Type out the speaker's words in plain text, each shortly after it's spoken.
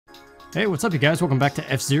Hey, what's up you guys? Welcome back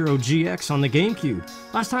to F-Zero GX on the GameCube.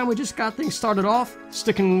 Last time we just got things started off,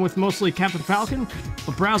 sticking with mostly Captain Falcon,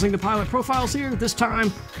 but browsing the pilot profiles here, this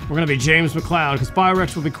time we're gonna be James McCloud, because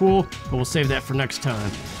Bio-Rex will be cool, but we'll save that for next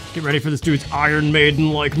time. Get ready for this dude's Iron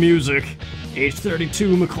Maiden-like music. Age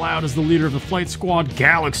 32, McCloud is the leader of the flight squad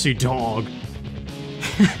Galaxy Dog.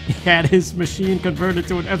 He had his machine converted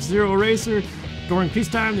to an F-Zero racer. During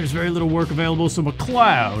peacetime, there's very little work available, so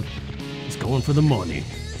McCloud is going for the money.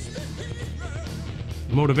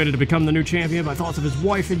 Motivated to become the new champion by thoughts of his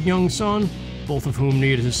wife and young son, both of whom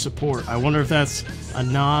need his support. I wonder if that's a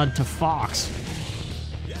nod to Fox.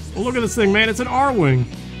 Well, look at this thing, man. It's an Arwing.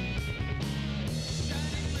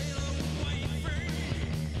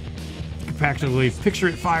 You can practically picture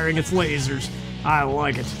it firing its lasers. I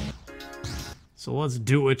like it. So let's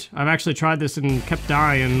do it. I've actually tried this and kept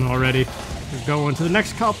dying already. We're going to the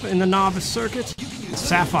next cup in the Novice circuit, the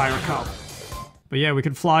Sapphire Cup. But yeah, we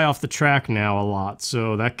could fly off the track now a lot,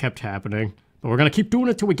 so that kept happening. But we're gonna keep doing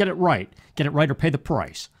it till we get it right. Get it right or pay the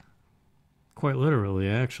price. Quite literally,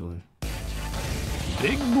 actually.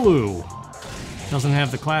 Big Blue. Doesn't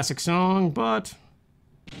have the classic song, but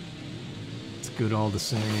it's good all the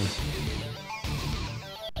same.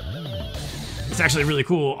 It's actually really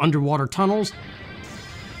cool. Underwater tunnels.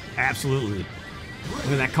 Absolutely. Look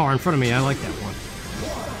at that car in front of me. I like that one.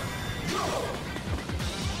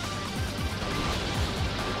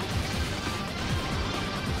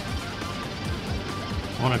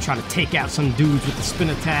 I want to try to take out some dudes with the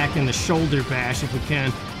spin attack and the shoulder bash if we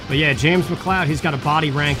can. But yeah, James McCloud, he's got a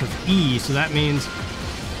body rank of E, so that means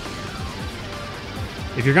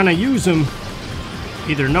if you're going to use him,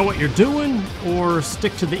 either know what you're doing or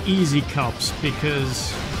stick to the easy cups,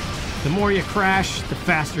 because the more you crash, the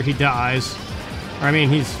faster he dies. Or, I mean,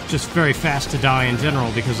 he's just very fast to die in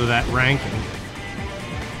general because of that ranking.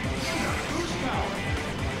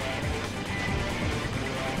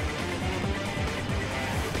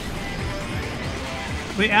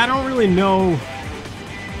 But I don't really know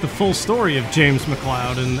the full story of James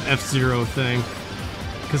McCloud and the F-Zero thing,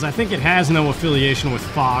 because I think it has no affiliation with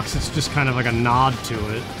Fox. It's just kind of like a nod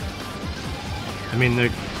to it. I mean,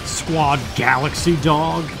 the squad Galaxy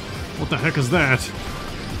Dog? What the heck is that?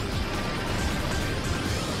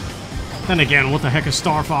 Then again, what the heck is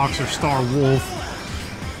Star Fox or Star Wolf?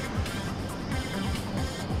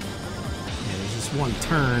 Yeah, there's this one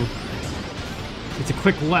turn. It's a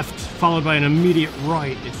quick left, followed by an immediate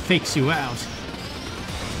right. It fakes you out.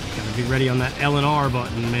 Gotta be ready on that L and R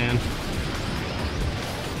button, man.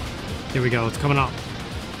 Here we go, it's coming up.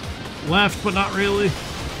 Left, but not really.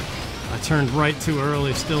 I turned right too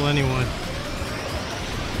early still anyway.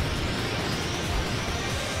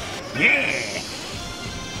 Yeah!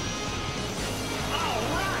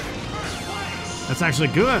 That's actually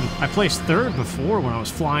good. I placed third before when I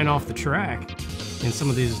was flying off the track. In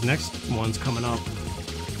some of these next ones coming up.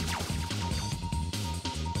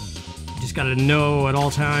 Just gotta know at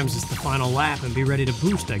all times it's the final lap and be ready to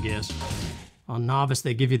boost, I guess. On Novice,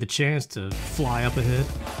 they give you the chance to fly up ahead.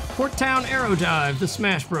 Port Town Aero Dive, the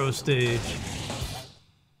Smash Bros. Stage.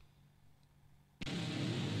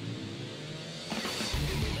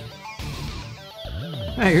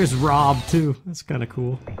 Hey, here's Rob, too. That's kinda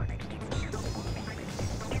cool.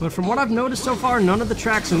 But from what I've noticed so far, none of the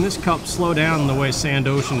tracks in this cup slow down the way Sand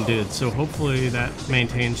Ocean did, so hopefully that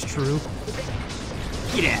maintains true.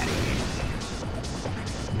 Get out of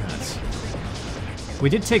here. Nuts. We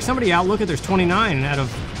did take somebody out. Look at, there's 29 out of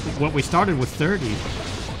what we started with 30.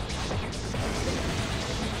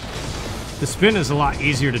 The spin is a lot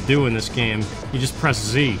easier to do in this game. You just press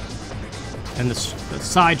Z. And the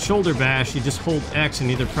side shoulder bash, you just hold X and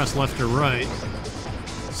either press left or right.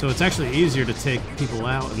 So it's actually easier to take people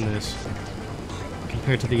out in this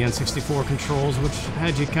compared to the N64 controls, which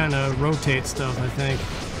had you kind of rotate stuff, I think.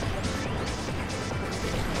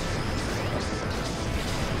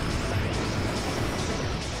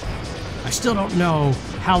 I still don't know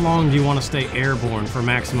how long do you want to stay airborne for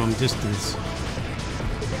maximum distance.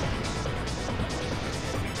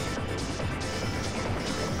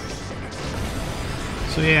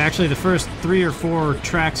 So yeah, actually the first 3 or 4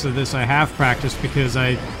 tracks of this I have practiced because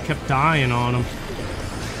I kept dying on them.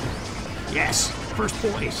 Yes, first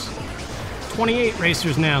place. 28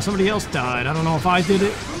 racers now. Somebody else died. I don't know if I did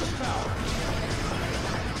it.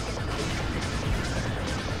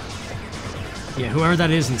 Yeah, whoever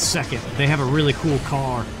that is in second, they have a really cool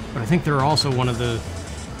car, but I think they're also one of the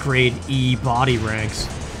grade E body ranks.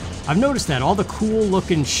 I've noticed that all the cool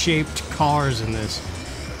looking shaped cars in this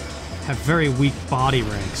have very weak body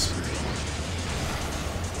ranks.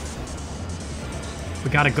 We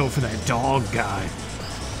gotta go for that dog guy.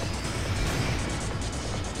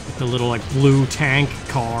 The little, like, blue tank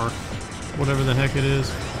car. Whatever the heck it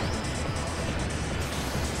is.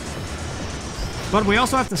 But we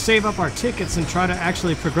also have to save up our tickets and try to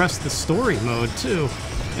actually progress the story mode, too.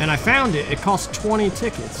 And I found it. It costs 20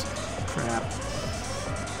 tickets. Crap.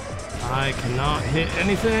 I cannot hit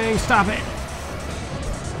anything. Stop it.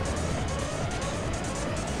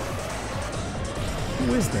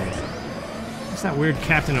 Who is that? What's that weird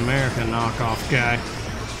Captain America knockoff guy?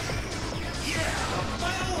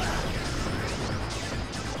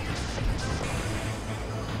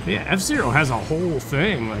 Yeah, F-Zero has a whole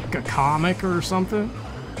thing, like a comic or something.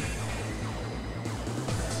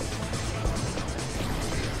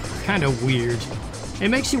 Kind of weird. It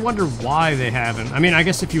makes you wonder why they haven't. I mean, I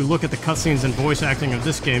guess if you look at the cutscenes and voice acting of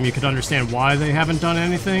this game, you could understand why they haven't done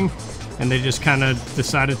anything. And they just kind of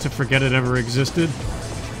decided to forget it ever existed.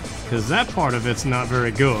 Because that part of it's not very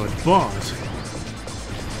good, but...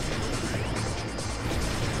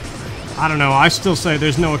 I don't know, I still say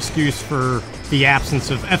there's no excuse for the absence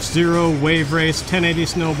of F-Zero, Wave Race, 1080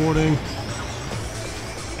 snowboarding,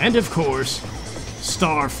 and of course,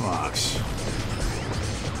 Star Fox.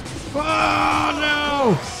 Oh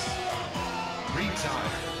no!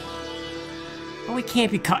 Oh, we can't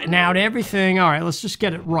be cutting out everything. Alright, let's just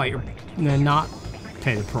get it right, and then not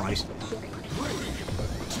pay the price.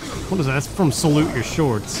 What is that? That's from Salute Your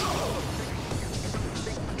Shorts.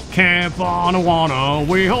 Camp on Awana,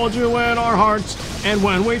 we hold you in our hearts, and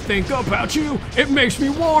when we think about you, it makes me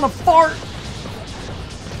wanna fart.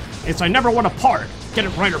 It's I never want to part. Get it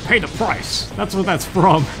right or pay the price. That's what that's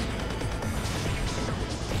from.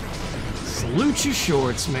 Salute Your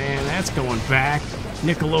Shorts, man. That's going back.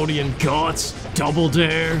 Nickelodeon Guts, Double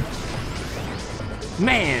Dare.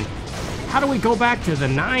 Man, how do we go back to the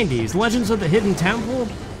 90s? Legends of the Hidden Temple?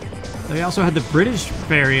 They also had the British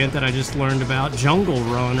variant that I just learned about, Jungle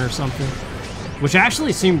Run or something, which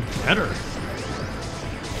actually seemed better.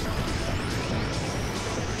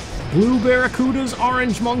 Blue barracudas,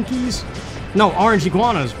 orange monkeys. No, orange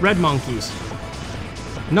iguanas, red monkeys.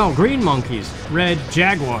 No, green monkeys, red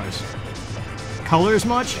jaguars. Colors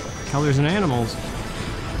much? Colors and animals.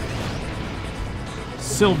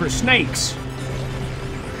 Silver snakes.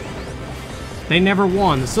 They never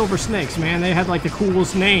won. The Silver Snakes, man, they had like the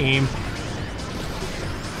coolest name.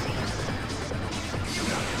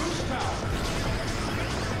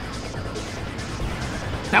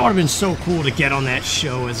 That would have been so cool to get on that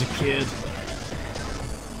show as a kid.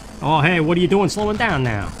 Oh, hey, what are you doing slowing down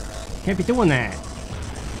now? Can't be doing that.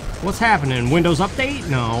 What's happening? Windows Update?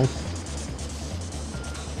 No.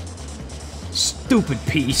 Stupid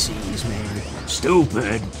PCs, man.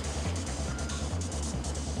 Stupid.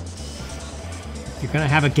 If you're gonna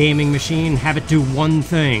have a gaming machine, have it do one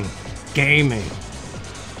thing. Gaming.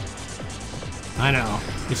 I know.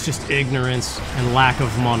 It's just ignorance and lack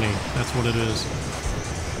of money. That's what it is.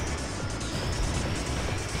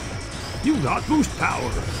 You got boost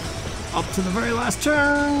power. Up to the very last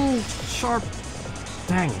turn. Sharp.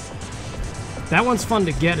 Dang it. That one's fun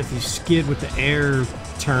to get if you skid with the air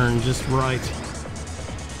turn just right.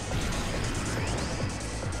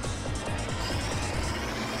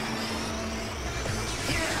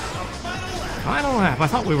 Final lap. I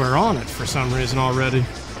thought we were on it for some reason already.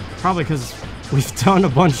 Probably because we've done a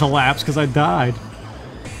bunch of laps because I died.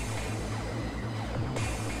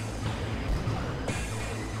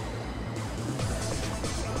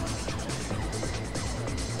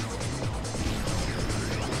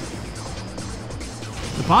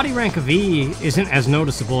 The body rank of E isn't as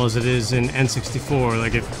noticeable as it is in N64.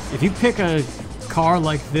 Like if you pick a car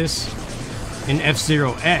like this in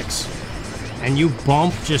F-Zero X and you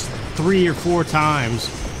bump just 3 or 4 times,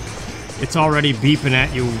 it's already beeping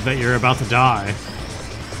at you that you're about to die.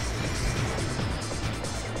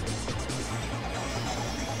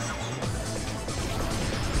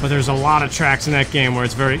 But there's a lot of tracks in that game where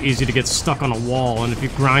it's very easy to get stuck on a wall, and if you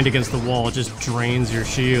grind against the wall, it just drains your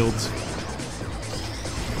shields.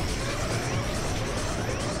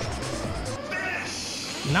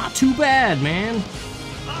 Not too bad, man.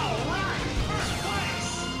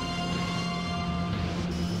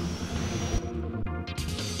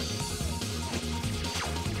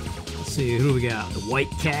 Let's see, who do we got? The White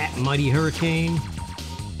Cat, Mighty Hurricane.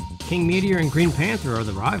 King Meteor and Green Panther are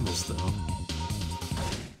the rivals, though.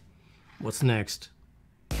 What's next?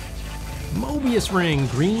 Mobius Ring,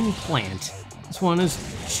 Green Plant. This one is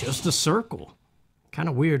just a circle. Kind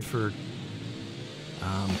of weird for...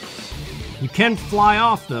 You can fly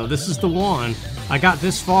off, though. This is the one. I got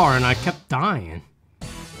this far, and I kept dying.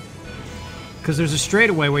 Because there's a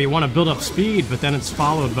straightaway where you want to build up speed, but then it's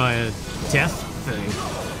followed by a death thing.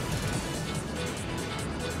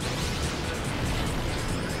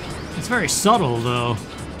 It's very subtle, though.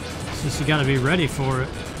 It's just you gotta be ready for it.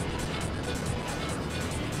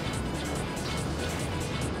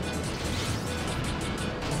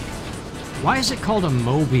 Why is it called a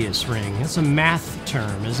Mobius ring? It's a math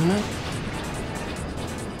term, isn't it?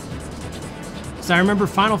 So I remember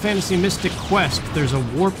Final Fantasy Mystic Quest, there's a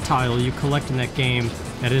warp tile you collect in that game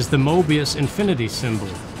that is the Mobius infinity symbol.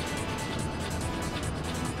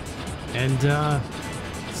 And,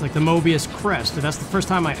 it's like the Mobius crest. That's the first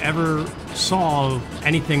time I ever saw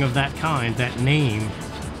anything of that kind, that name.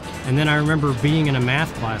 And then I remember being in a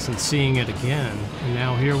math class and seeing it again. And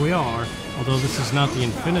now here we are, although this is not the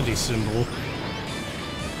infinity symbol.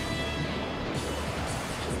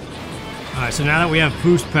 Alright, so now that we have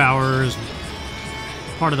boost powers,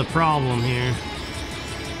 part of the problem here.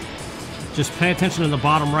 Just pay attention to the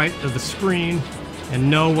bottom right of the screen and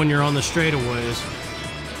know when you're on the straightaways.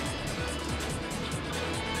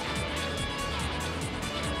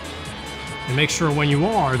 And make sure when you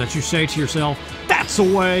are that you say to yourself, "That's a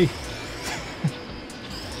way!"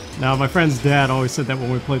 Now, my friend's dad always said that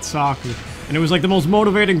when we played soccer. And it was like the most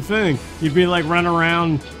motivating thing. You'd be like running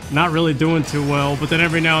around, not really doing too well, but then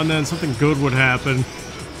every now and then something good would happen.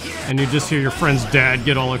 And you just hear your friend's dad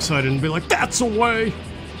get all excited and be like, "That's a way!"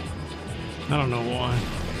 I don't know why.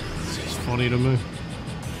 It's just funny to me.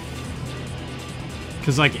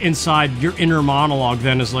 Because, like, inside, your inner monologue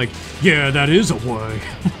then is like, "Yeah, that is a way."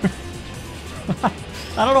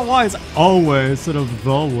 I don't know why it's a way instead of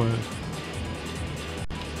the way.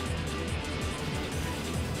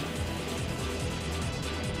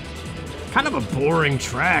 Kind of a boring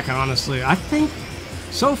track, honestly. I think,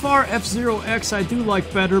 so far, F-Zero X I do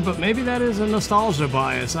like better, but maybe that is a nostalgia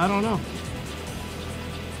bias. I don't know.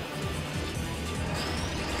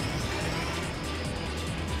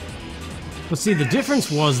 But see, the difference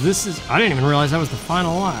was this is... I didn't even realize that was the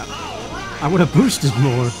final lap. I would have boosted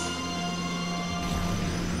more.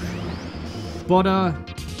 But,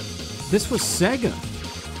 this was Sega.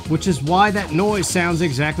 Which is why that noise sounds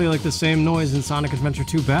exactly like the same noise in Sonic Adventure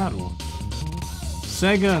 2 Battle.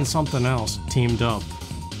 Sega and something else teamed up.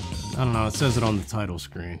 I don't know, it says it on the title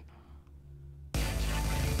screen.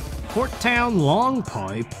 Port Town Long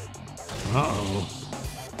Pipe. Uh-oh.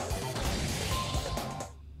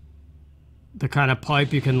 The kind of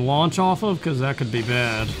pipe you can launch off of? Because that could be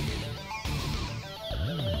bad.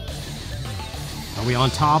 Are we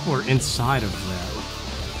on top or inside of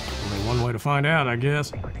that? Only one way to find out, I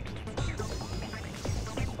guess.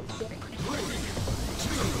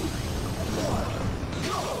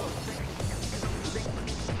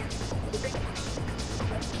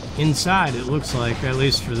 Inside, it looks like, at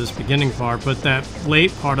least for this beginning part, but that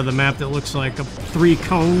late part of the map that looks like 3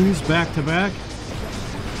 cones back to back,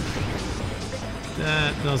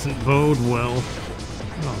 that doesn't bode well.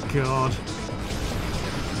 Oh god.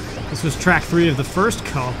 This was track 3 of the first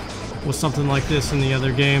cup, was something like this in the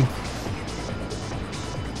other game.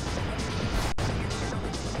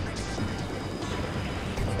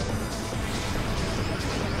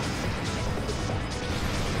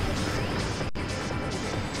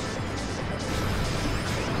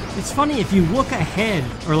 It's funny, if you look ahead,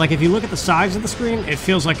 or like if you look at the sides of the screen, it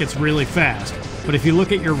feels like it's really fast. But if you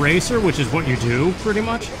look at your racer, which is what you do, pretty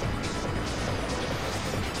much.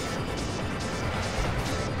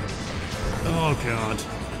 Oh god.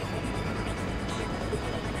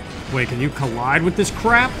 Wait, can you collide with this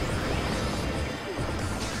crap?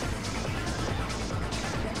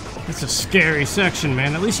 It's a scary section,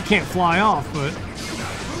 man. At least you can't fly off, but...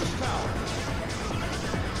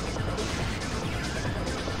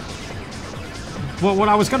 Well, what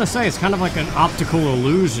I was gonna say, it's kind of like an optical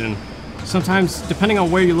illusion. Sometimes, depending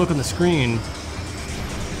on where you look on the screen,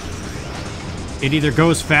 it either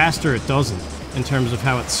goes fast or it doesn't, in terms of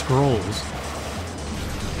how it scrolls.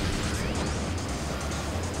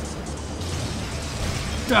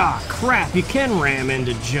 Ah, crap, you can ram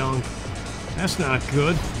into junk. That's not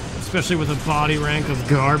good, especially with a body rank of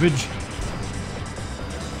garbage.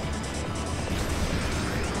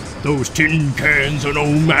 Those tin cans are no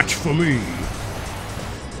match for me.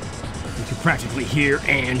 You can practically hear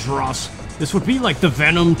Andros. This would be like the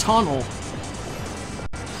Venom Tunnel.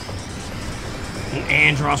 And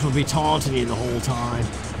Andros would be taunting you the whole time.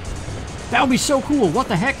 That would be so cool. What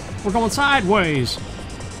the heck? We're going sideways.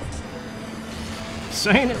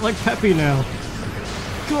 Saying it like Peppy now.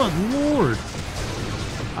 Good lord.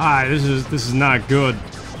 Alright, this is not good.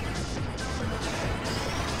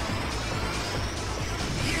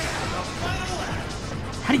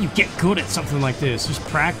 How do you get good at something like this? Just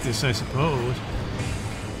practice, I suppose.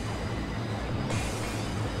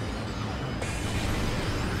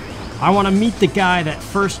 I want to meet the guy that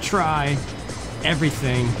first try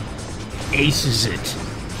everything aces it.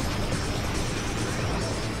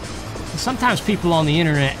 Sometimes people on the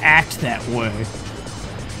internet act that way.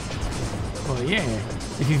 Well, yeah,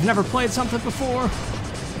 if you've never played something before,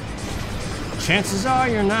 chances are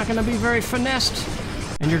you're not going to be very finessed,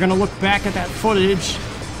 and you're going to look back at that footage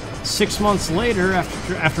 6 months later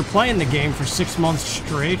after playing the game for 6 months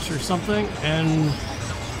straight or something, and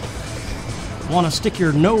want to stick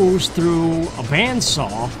your nose through a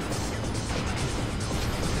bandsaw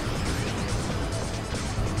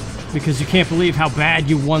because you can't believe how bad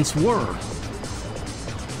you once were.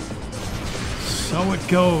 So it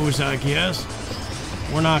goes, I guess.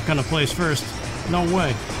 We're not gonna place first. No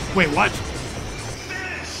way. Wait, what?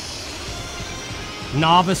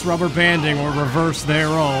 Novice rubber banding or reverse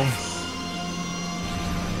thereof.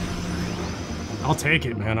 I'll take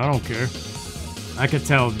it, man. I don't care. I could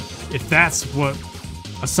tell if that's what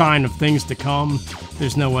a sign of things to come,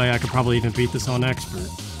 there's no way I could probably even beat this on expert.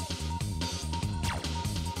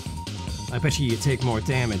 I bet you take more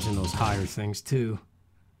damage in those higher things too.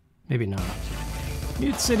 Maybe not.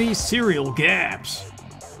 Mid-City Cereal Gaps.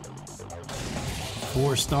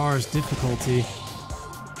 4 stars difficulty.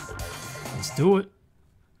 Let's do it.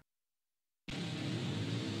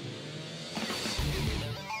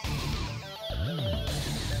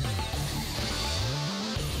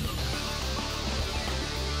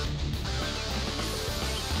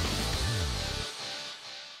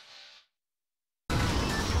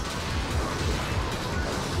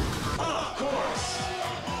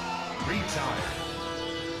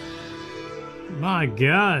 My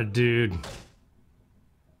god, dude.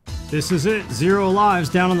 This is it. 0 lives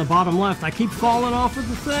down on the bottom left. I keep falling off of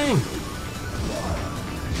the thing.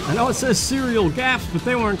 I know it says serial gaps, but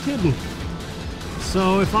they weren't kidding.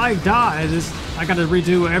 So if I die, I gotta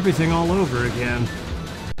redo everything all over again.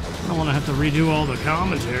 I don't want to have to redo all the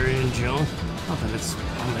commentary and junk. Not that it's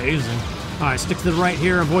amazing. Alright, stick to the right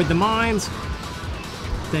here, avoid the mines.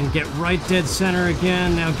 Then get right dead center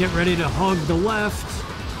again. Now get ready to hug the left.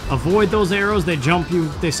 Avoid those arrows, they jump you,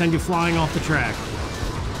 they send you flying off the track.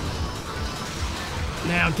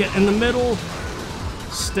 Now get in the middle,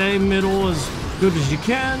 stay middle as good as you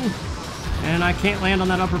can, and I can't land on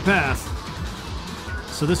that upper path.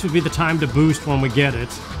 So this would be the time to boost when we get it.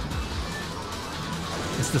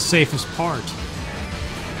 It's the safest part.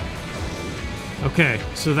 Okay,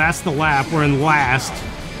 so that's the lap, we're in last.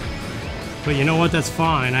 But you know what, that's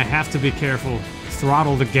fine, I have to be careful.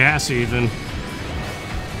 Throttle the gas even.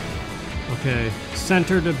 Okay,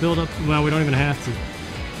 center to build up. Well, we don't even have to.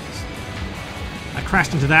 I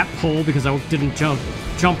crashed into that pole because I didn't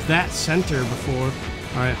jump that center before.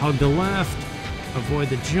 Alright, hug the left. Avoid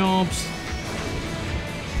the jumps.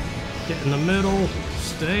 Get in the middle.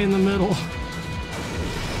 Stay in the middle.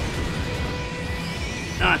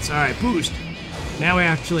 Nuts. Alright, boost. Now we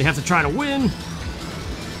actually have to try to win.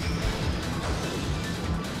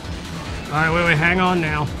 Alright, wait, hang on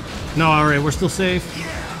now. No, alright, we're still safe.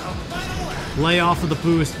 Lay off of the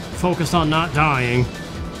boost, focus on not dying.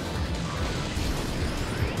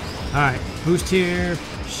 Alright, boost here,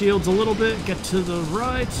 shields a little bit, get to the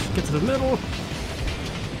right, get to the middle.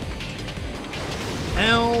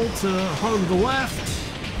 L to hug the left.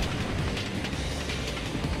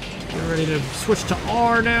 Get ready to switch to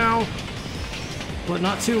R now. But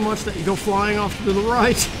not too much that you go flying off to the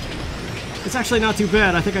right. It's actually not too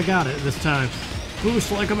bad, I think I got it this time.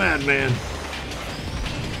 Boost like a madman.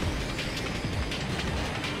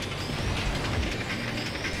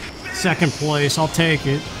 Second place, I'll take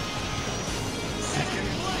it.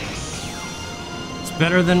 It's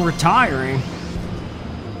better than retiring.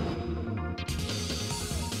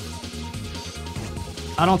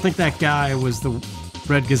 I don't think that guy was the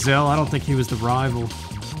Red Gazelle. I don't think he was the rival.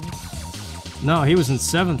 No, he was in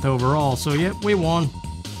 7th overall, so yep, we won.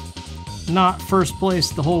 Not first place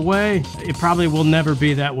the whole way. It probably will never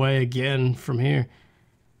be that way again from here.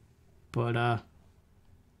 But, I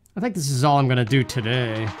think this is all I'm gonna do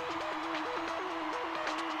today.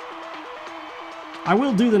 I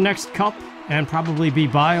will do the next cup and probably be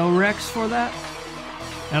Bio-Rex for that.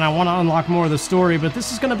 And I want to unlock more of the story, but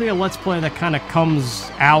this is going to be a Let's Play that kind of comes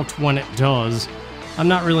out when it does. I'm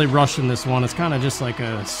not really rushing this one. It's kind of just like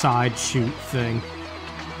a side shoot thing.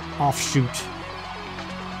 Offshoot.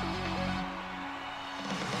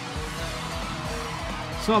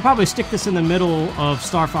 So I'll probably stick this in the middle of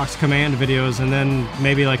Star Fox Command videos, and then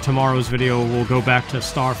maybe like tomorrow's video we'll go back to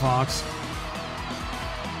Star Fox.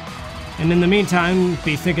 And in the meantime,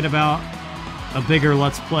 be thinking about a bigger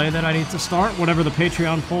Let's Play that I need to start, whatever the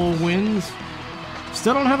Patreon poll wins.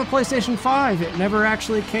 Still don't have a PlayStation 5, it never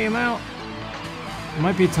actually came out. It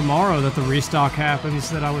might be tomorrow that the restock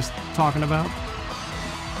happens that I was talking about.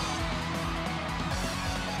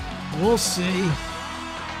 We'll see.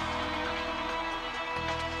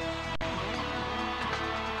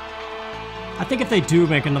 I think if they do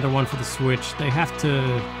make another one for the Switch, they have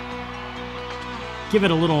to give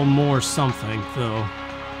it a little more something, though.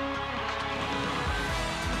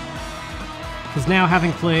 Because now,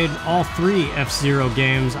 having played all 3 F-Zero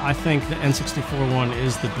games, I think the N64 one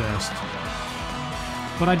is the best.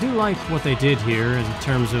 But I do like what they did here in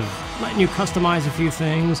terms of letting you customize a few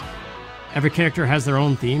things. Every character has their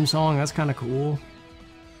own theme song, that's kind of cool.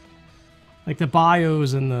 Like the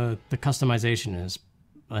bios and the customization is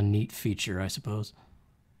a neat feature, I suppose.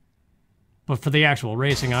 But for the actual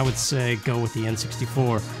racing, I would say go with the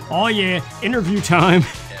N64. Oh yeah, interview time!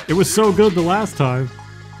 It was so good the last time.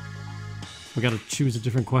 We gotta choose a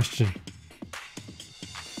different question.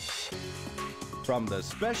 From the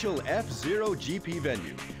special F-Zero GP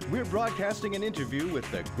venue, we're broadcasting an interview with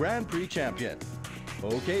the Grand Prix champion.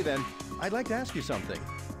 Okay then, I'd like to ask you something.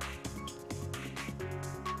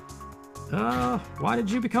 Why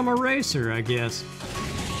did you become a racer, I guess?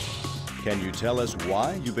 Can you tell us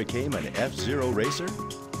why you became an F-Zero racer?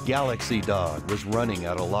 Galaxy Dog was running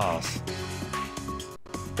at a loss.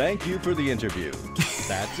 Thank you for the interview.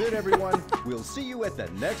 That's it, everyone. We'll see you at the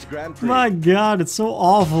next Grand Prix. My god, it's so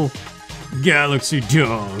awful. Galaxy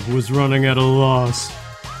Dog was running at a loss.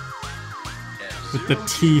 With the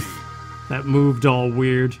teeth that moved all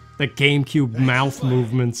weird. The GameCube mouth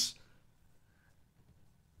movements.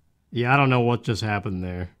 Yeah, I don't know what just happened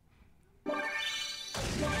there.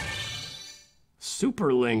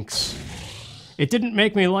 Super Links. It didn't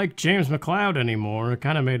make me like James McCloud anymore. It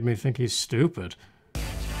kind of made me think he's stupid.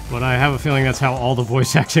 But I have a feeling that's how all the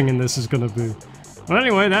voice acting in this is gonna be. But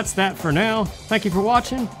anyway, that's that for now. Thank you for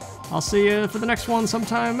watching. I'll see you for the next one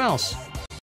sometime else.